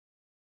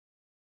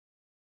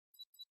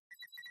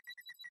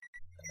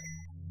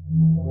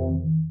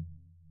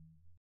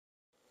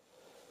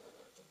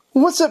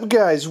What's up,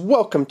 guys?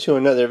 Welcome to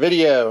another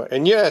video.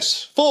 And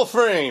yes, full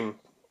frame.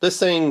 This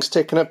thing's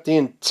taking up the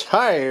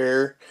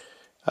entire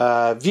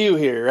view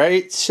here,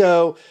 right?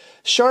 So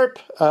Sharp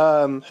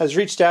has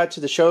reached out to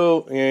the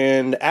show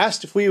and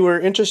asked if we were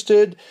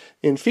interested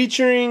in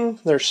featuring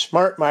their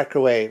smart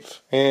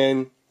microwave.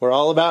 And we're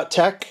all about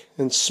tech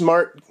and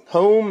smart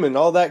home and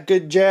all that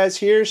good jazz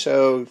here,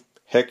 so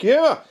heck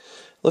yeah!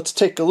 Let's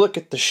take a look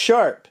at the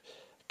Sharp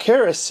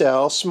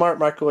Carousel smart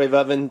microwave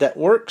oven that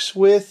works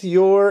with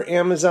your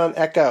Amazon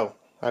Echo.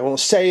 I won't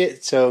say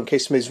it, so in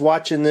case somebody's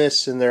watching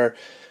this and they're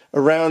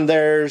around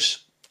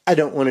theirs, I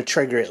don't want to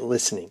trigger it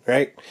listening,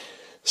 right?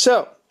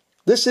 So,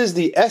 this is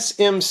the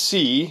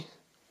SMC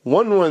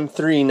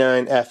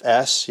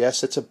 1139FS.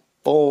 Yes, it's a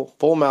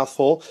full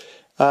mouthful.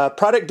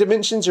 Product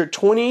dimensions are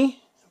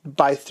 20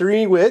 by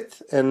 3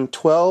 width and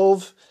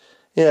 12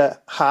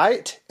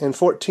 height and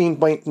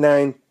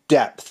 14.9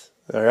 depth.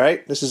 All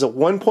right, this is a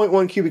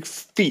 1.1 cubic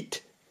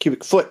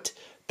foot,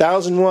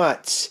 1,000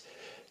 watts.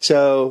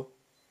 So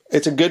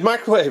it's a good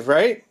microwave,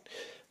 right?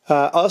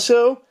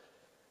 Also,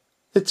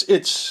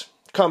 it's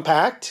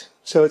compact,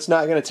 so it's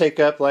not going to take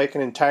up like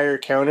an entire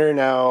counter.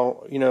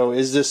 Now, you know,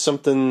 is this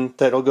something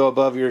that'll go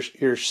above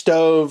your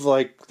stove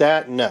like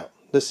that? No,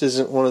 this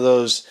isn't one of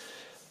those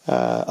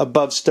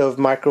above stove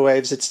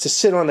microwaves. It's to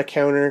sit on the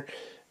counter.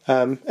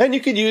 And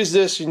you could use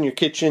this in your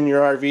kitchen,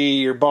 your RV,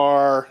 your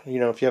bar, you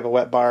know, if you have a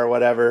wet bar or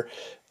whatever.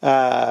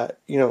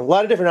 You know, a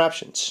lot of different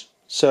options.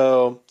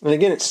 So, and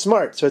again, it's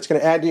smart, so it's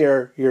going to add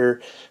to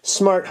your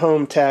smart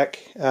home tech.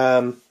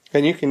 And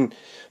you can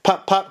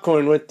pop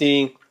popcorn with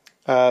the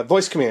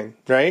voice command,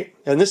 right?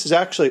 And this is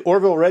actually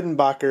Orville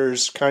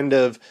Redenbacher's kind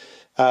of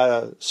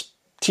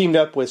teamed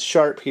up with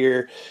Sharp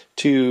here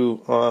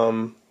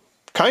to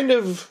kind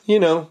of, you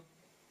know,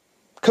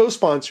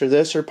 co-sponsor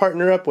this or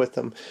partner up with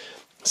them.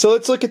 So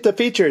let's look at the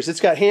features. It's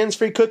got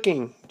hands-free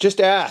cooking.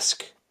 Just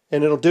ask,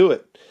 and it'll do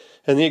it.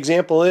 And the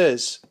example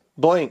is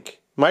blank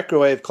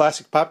microwave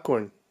classic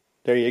popcorn.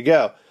 There you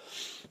go.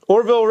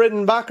 Orville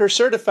Redenbacher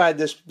certified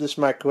this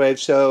microwave,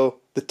 so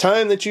the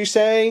time that you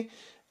say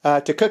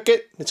to cook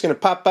it, it's going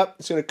to pop up.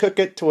 It's going to cook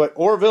it to what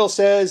Orville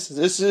says.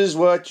 This is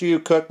what you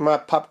cook my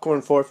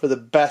popcorn for the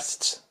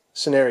best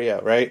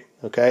scenario, right?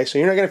 Okay, so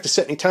you're not going to have to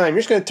set any time.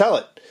 You're just going to tell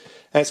it,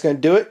 and it's going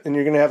to do it, and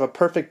you're going to have a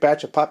perfect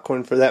batch of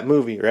popcorn for that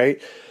movie,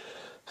 right?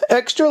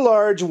 Extra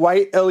large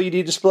white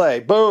LED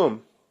display.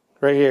 Boom.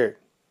 Right here.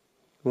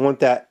 We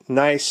want that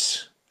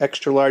nice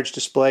extra large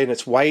display, and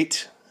it's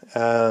white.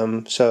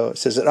 So it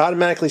says it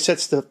automatically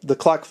sets the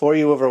clock for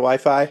you over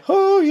Wi-Fi.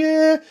 Oh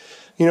yeah.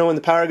 You know, when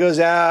the power goes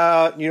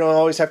out, you don't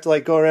always have to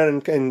like go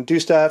around and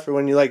do stuff, or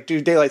when you like do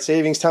daylight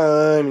savings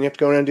time and you have to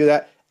go around and do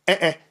that.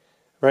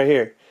 Right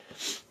here.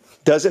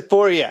 Does it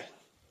for you.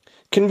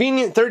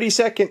 Convenient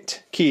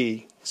 30-second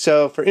key.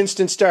 So for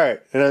instant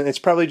start, and it's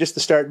probably just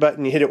the start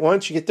button. You hit it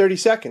once, you get 30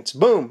 seconds.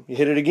 Boom. You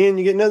hit it again,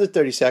 you get another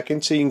 30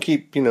 seconds. So you can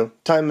keep, you know,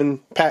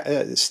 timing,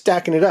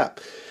 stacking it up.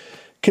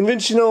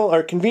 Conventional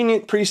or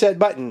convenient preset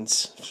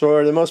buttons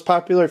for the most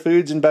popular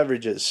foods and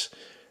beverages.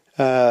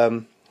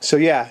 So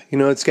yeah, you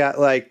know, it's got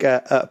like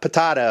a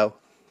potato,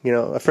 you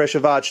know, a fresh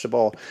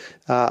vegetable,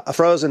 a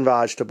frozen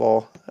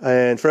vegetable,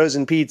 and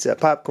frozen pizza,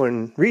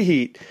 popcorn,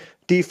 reheat,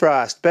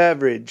 defrost,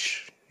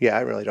 beverage. Yeah,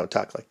 I really don't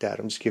talk like that.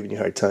 I'm just giving you a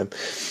hard time.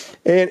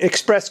 And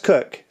express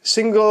cook,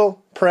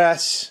 single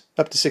press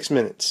up to 6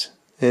 minutes.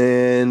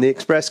 And the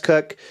express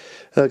cook,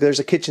 there's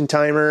a kitchen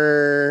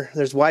timer,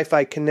 there's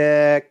Wi-Fi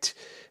connect,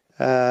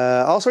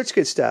 all sorts of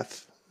good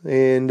stuff.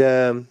 And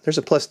there's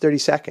a plus 30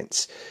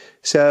 seconds.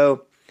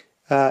 So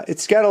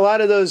it's got a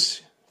lot of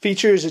those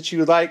features that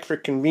you like for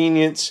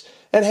convenience.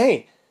 And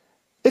hey,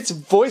 it's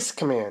voice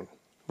command,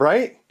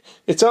 right?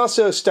 It's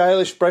also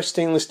stylish brushed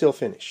stainless steel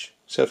finish.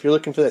 So if you're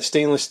looking for that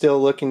stainless steel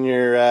look in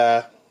your,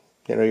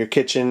 you know, your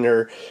kitchen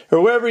or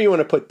wherever you want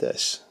to put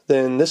this,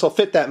 then this will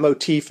fit that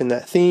motif and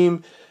that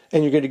theme,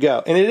 and you're good to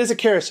go. And it is a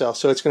carousel,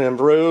 so it's going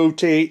to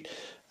rotate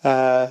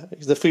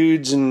the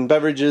foods and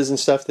beverages and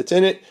stuff that's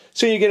in it,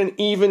 so you get an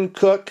even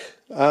cook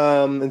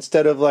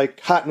instead of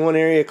like hot in one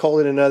area, cold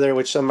in another,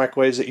 which some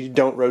microwaves that you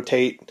don't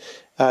rotate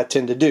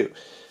tend to do.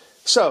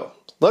 So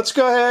let's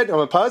go ahead. I'm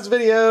going to pause the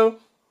video.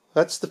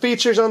 That's the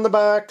features on the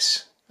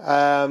box.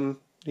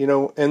 You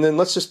know, and then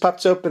let's just pop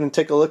this open and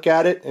take a look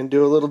at it and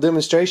do a little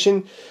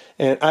demonstration.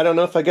 And I don't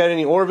know if I got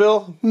any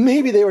Orville.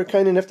 Maybe they were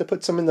kind enough to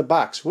put some in the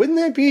box. Wouldn't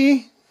that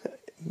be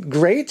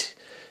great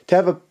to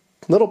have a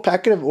little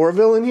packet of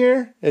Orville in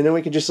here, and then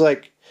we could just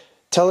like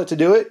tell it to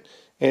do it?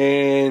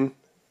 And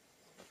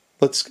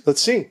let's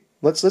see.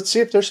 Let's see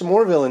if there's some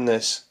Orville in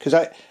this, because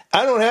I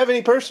don't have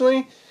any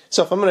personally.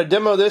 So if I'm going to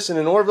demo this in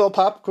an Orville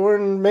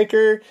popcorn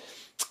maker,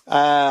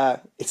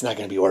 it's not going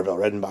to be Orville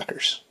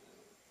Redenbacher's.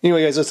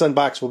 Anyway, guys, let's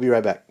unbox. We'll be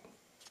right back.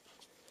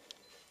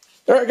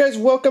 Alright, guys,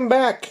 welcome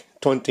back.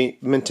 20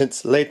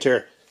 minutes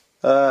later.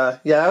 Yeah,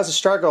 that was a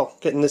struggle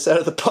getting this out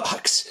of the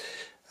box.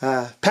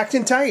 Packed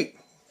in tight.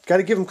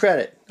 Gotta give them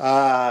credit.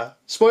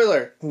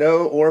 Spoiler,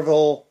 no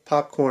Orville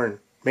popcorn.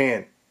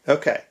 Man,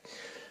 okay.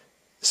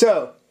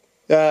 So,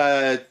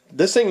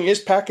 This thing is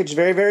packaged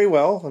very, very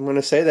well. I'm going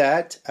to say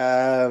that.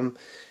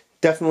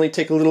 Definitely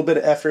take a little bit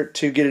of effort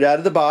to get it out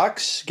of the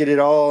box, get it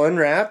all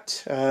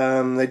unwrapped.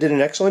 They did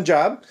an excellent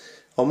job,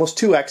 almost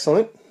too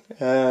excellent.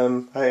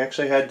 I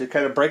actually had to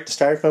kind of break the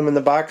styrofoam in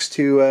the box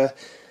to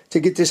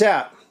get this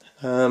out.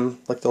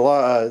 Like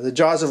the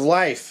jaws of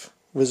life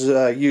was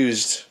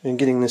used in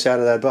getting this out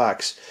of that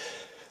box.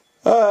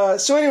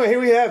 So anyway,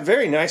 here we have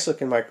very nice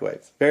looking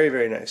microwave. Very,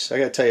 very nice. I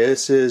gotta tell you,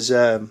 this is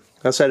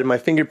outside of my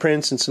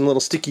fingerprints and some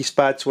little sticky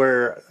spots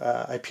where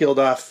I peeled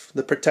off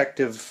the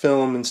protective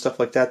film and stuff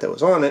like that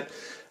was on it.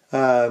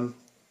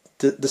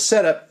 The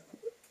setup,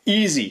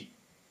 easy,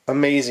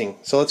 amazing.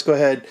 So let's go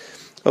ahead,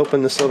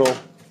 open this little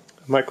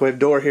microwave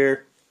door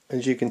here.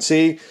 As you can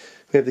see,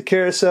 we have the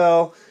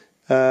carousel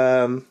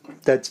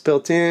that's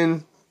built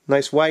in,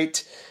 nice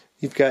white.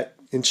 You've got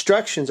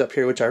instructions up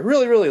here, which I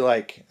really, really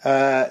like.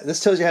 This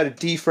tells you how to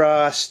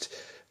defrost,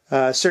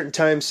 certain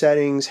time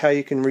settings, how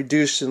you can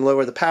reduce and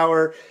lower the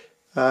power.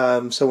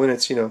 So when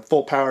it's,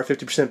 full power,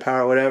 50%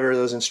 power, whatever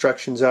those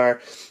instructions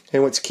are.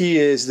 And what's key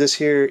is this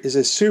here is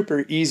a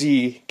super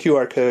easy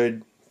QR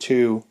code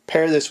to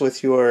pair this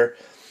with your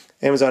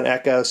Amazon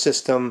Echo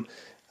system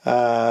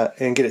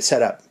and get it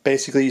set up.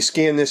 Basically, you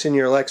scan this in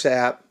your Alexa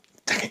app.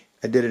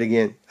 I did it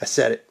again. I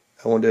said it.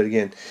 I won't do it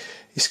again.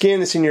 You scan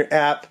this in your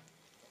app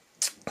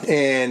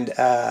and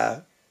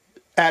add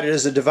it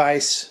as a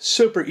device.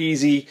 Super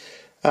easy.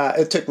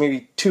 It took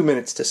maybe 2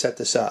 minutes to set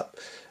this up.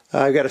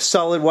 I've got a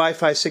solid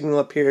Wi-Fi signal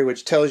up here,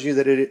 which tells you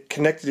that it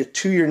connected it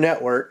to your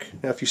network.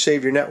 Now, if you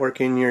save your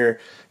network in your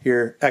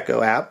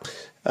Echo app,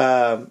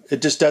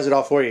 it just does it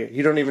all for you.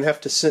 You don't even have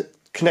to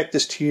connect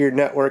this to your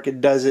network. It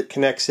does it,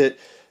 connects it,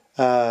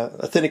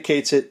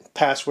 authenticates it,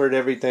 password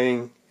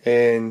everything,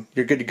 and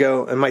you're good to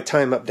go. And my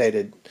time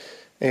updated.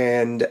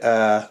 And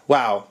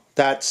wow,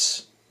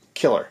 that's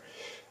killer.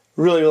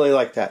 Really, really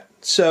like that.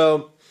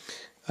 So,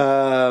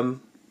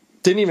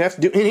 didn't even have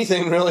to do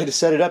anything really to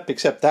set it up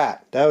except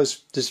that. That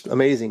was just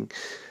amazing.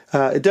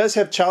 It does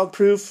have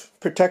child-proof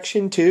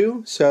protection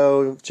too,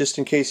 so just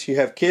in case you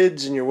have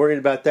kids and you're worried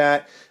about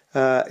that,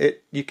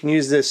 you can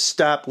use this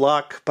stop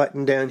lock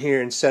button down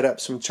here and set up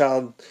some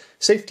child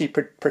safety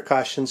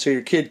precautions so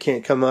your kid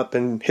can't come up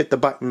and hit the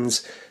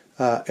buttons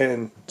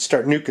and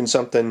start nuking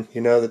something,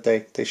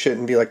 that they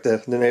shouldn't be, like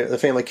the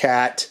family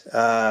cat,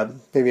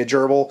 maybe a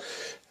gerbil.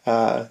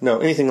 No,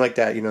 anything like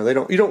that, you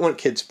don't want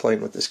kids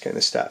playing with this kind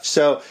of stuff.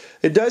 So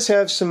it does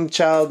have some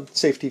child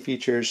safety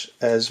features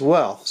as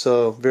well.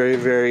 So very,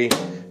 very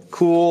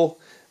cool,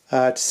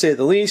 to say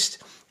the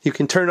least. You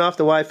can turn off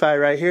the Wi-Fi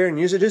right here and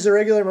use it as a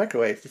regular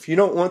microwave. If you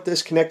don't want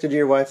this connected to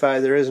your Wi-Fi,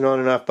 there is an on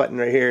and off button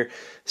right here. It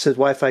says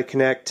Wi-Fi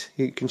connect.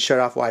 You can shut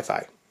off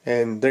Wi-Fi.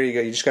 And there you go.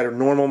 You just got a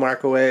normal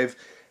microwave,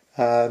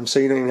 so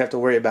you don't even have to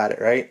worry about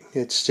it, right?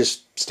 It's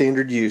just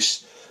standard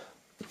use.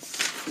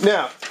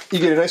 Now, you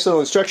get a nice little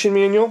instruction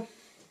manual.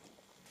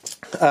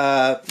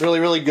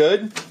 Really, really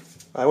good.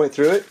 I went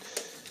through it.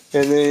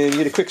 And then you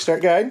get a quick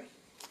start guide.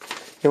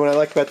 And what I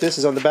like about this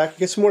is on the back you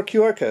get some more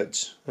QR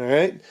codes.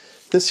 Alright?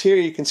 This here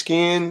you can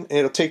scan and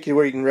it'll take you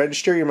where you can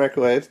register your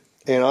microwave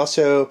and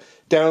also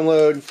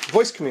download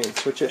voice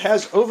commands, which it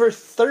has over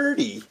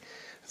 30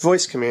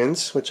 voice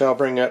commands, which I'll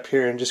bring up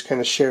here and just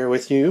kind of share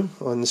with you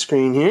on the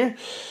screen here.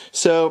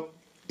 So,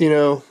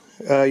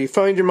 you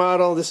find your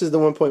model. This is the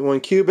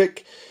 1.1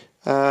 cubic.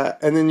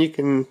 And then you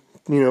can,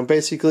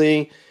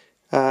 basically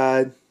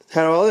handle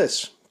all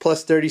this.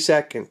 Plus 30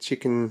 seconds. You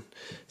can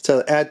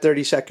add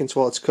 30 seconds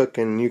while it's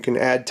cooking. You can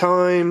add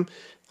time,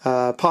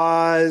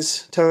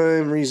 pause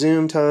time,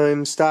 resume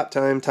time, stop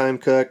time, time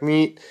cook,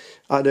 meat,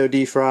 auto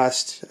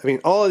defrost. I mean,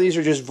 all of these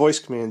are just voice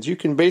commands. You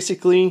can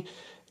basically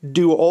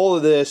do all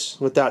of this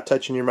without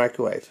touching your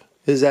microwave.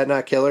 Is that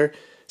not killer?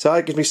 So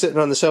I could be sitting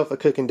on the sofa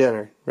cooking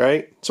dinner,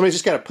 right? Somebody's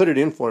just got to put it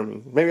in for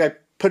me. Maybe I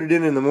put it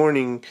in the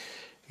morning.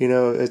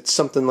 It's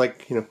something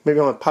like, maybe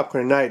I want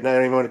popcorn at night and I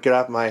don't even want to get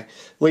off my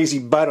lazy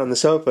butt on the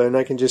sofa and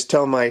I can just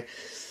tell my,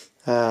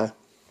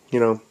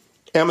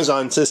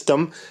 Amazon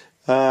system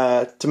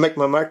to make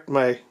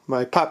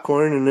my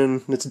popcorn and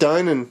then it's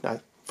done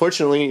and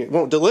fortunately it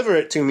won't deliver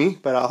it to me,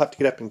 but I'll have to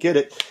get up and get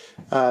it.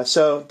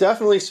 So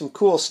definitely some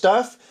cool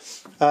stuff.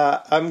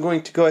 I'm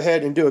going to go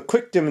ahead and do a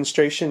quick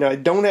demonstration. Now, I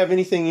don't have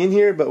anything in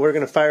here, but we're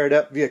going to fire it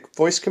up via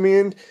voice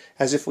command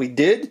as if we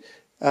did.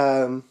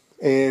 And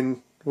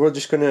we're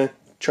just going to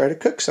try to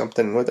cook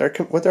something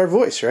with our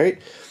voice,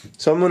 right?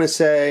 So I'm going to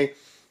say,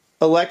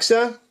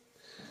 Alexa,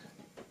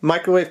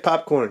 microwave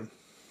popcorn.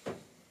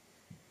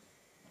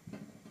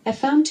 I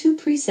found 2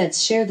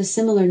 presets share the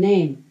similar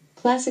name.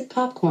 Classic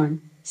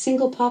popcorn,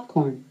 single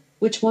popcorn.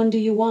 Which one do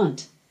you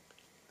want?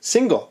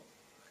 Single.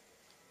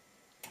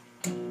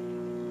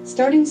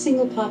 Starting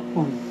single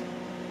popcorn.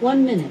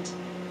 1 minute.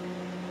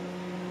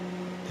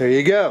 There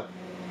you go.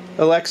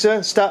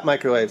 Alexa, stop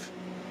microwave.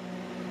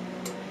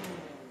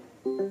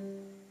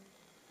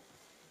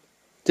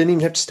 Didn't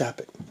even have to stop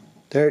it.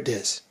 There it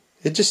is.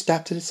 It just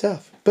stopped it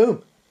itself.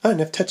 Boom. I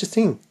didn't have to touch a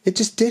thing. It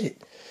just did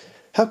it.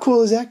 How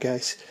cool is that,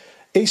 guys?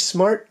 A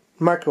smart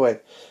microwave.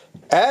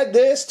 Add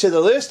this to the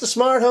list of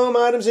smart home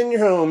items in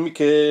your home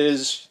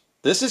because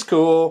this is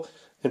cool.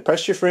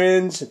 Impress your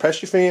friends,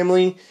 impress your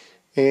family,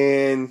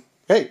 and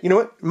hey, you know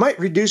what? It might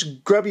reduce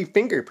grubby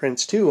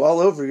fingerprints too all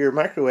over your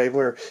microwave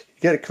where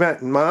you got to come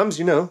out and moms,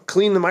 you know,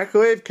 clean the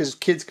microwave because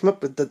kids come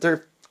up with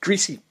their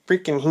greasy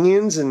freaking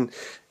hands and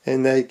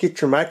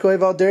get your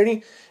microwave all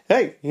dirty.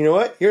 Hey, you know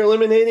what? You're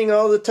eliminating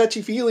all the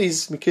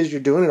touchy-feelies because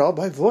you're doing it all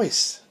by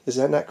voice. Is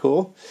that not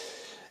cool?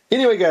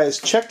 Anyway, guys,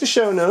 check the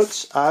show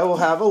notes. I will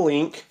have a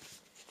link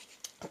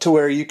to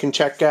where you can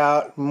check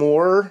out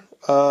more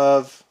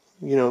of,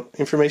 you know,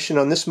 information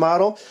on this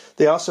model.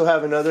 They also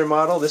have another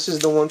model. This is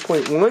the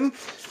 1.1.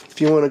 If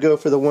you want to go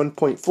for the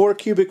 1.4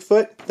 cubic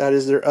foot, that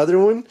is their other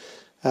one.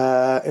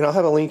 And I'll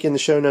have a link in the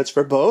show notes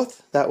for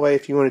both. That way,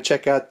 if you want to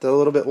check out the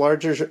little bit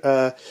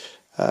larger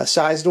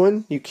sized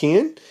one, you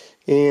can.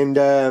 And,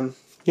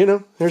 you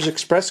know, there's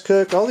Express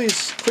Cook, all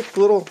these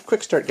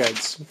quick start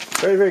guides.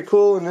 Very, very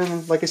cool. And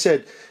then, like I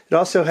said, it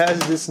also has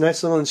this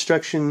nice little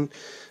instruction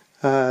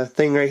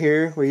thing right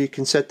here where you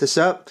can set this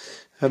up.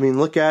 I mean,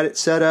 look at it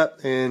set up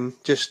and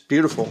just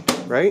beautiful,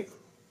 right?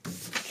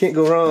 Can't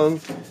go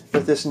wrong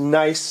with this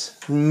nice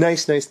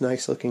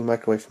looking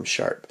microwave from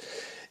Sharp.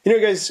 You know,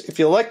 guys, if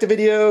you liked the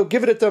video,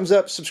 give it a thumbs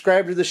up,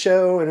 subscribe to the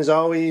show, and as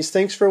always,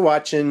 thanks for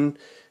watching.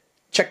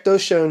 Check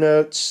those show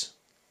notes.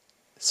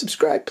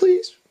 Subscribe,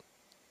 please,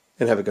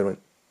 and have a good one.